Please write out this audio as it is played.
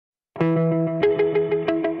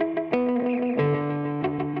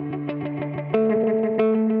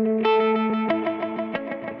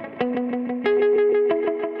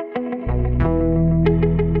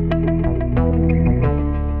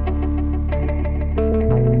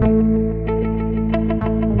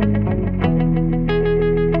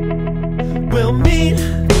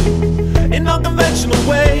unconventional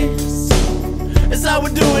ways. It's how we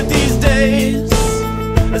do it these days.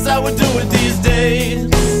 It's how we do it these days.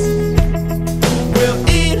 We'll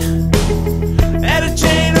eat at a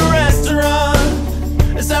chain restaurant.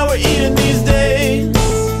 It's how we're eating these days.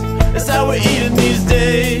 It's how we're eating these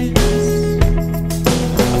days.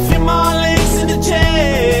 A few more links in the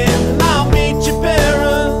chain, and I'll meet your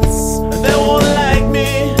parents. They won't like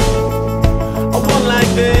me, I won't like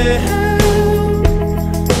them.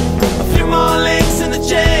 A few more links in the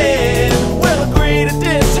chain, we'll agree to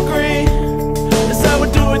disagree. That's how we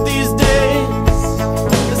do it these days.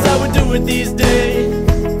 That's how we do it these days.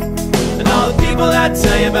 And all the people that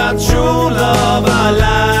tell you about true love are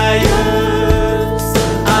liars,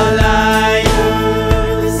 are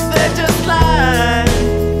liars. They're just lies.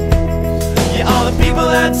 Yeah, all the people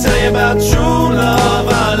that tell you about true love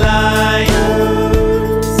are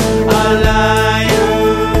liars, are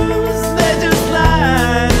liars. They're just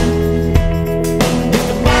lies. If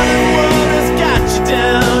the modern world has got you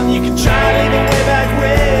down, you can try living way back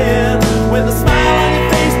when the smile on your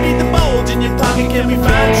face beat the bulge in your pocket. Can we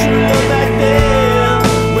find true love back then?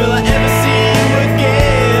 Will I ever see you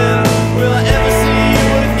again? Will I ever see you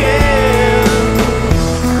again?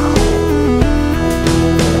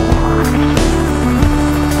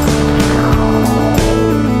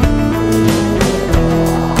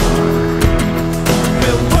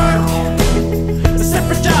 We'll work the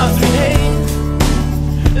separate jobs we hate.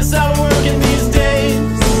 That's how we're working these days.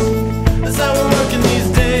 That's how we're working these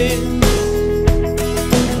days.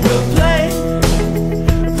 We'll play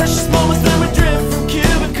precious moments when we drift from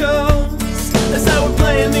cubicles. That's how we're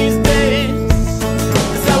playing these days.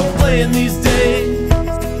 That's how we're playing these days.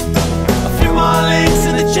 A few more links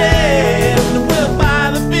in the chain, and we'll buy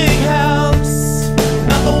the big house.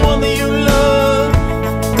 Not the one that you love,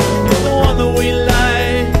 but the one that we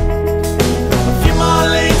like. A few more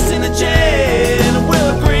links in the chain, and we'll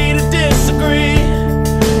agree to disagree.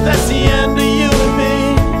 That's the end of you and me.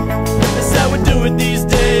 That's how we do it these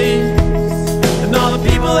days. And all the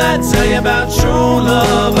people that tell you about true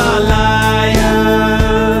love are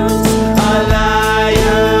liars, are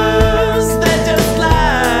liars. They're just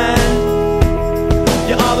lies.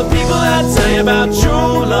 Yeah, all the people that tell you about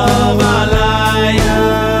true love are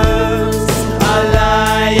liars, are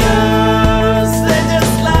liars. They're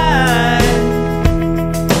just lies.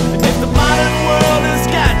 And if the modern world has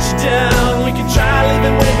got you down, we can try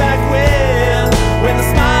living way back when the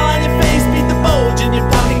smile on your face beat the bulge in your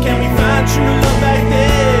pocket. Can we find true love back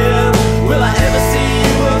then? Will I ever see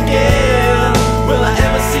you again? Will I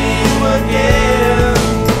ever see you again?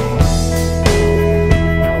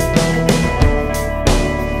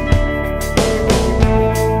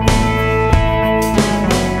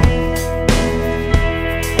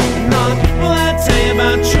 And all the people that tell you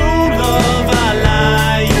about true love are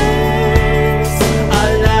liars,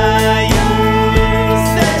 are liars.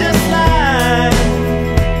 They're just lies.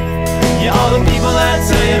 Yeah, all the people that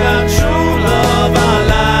tell you about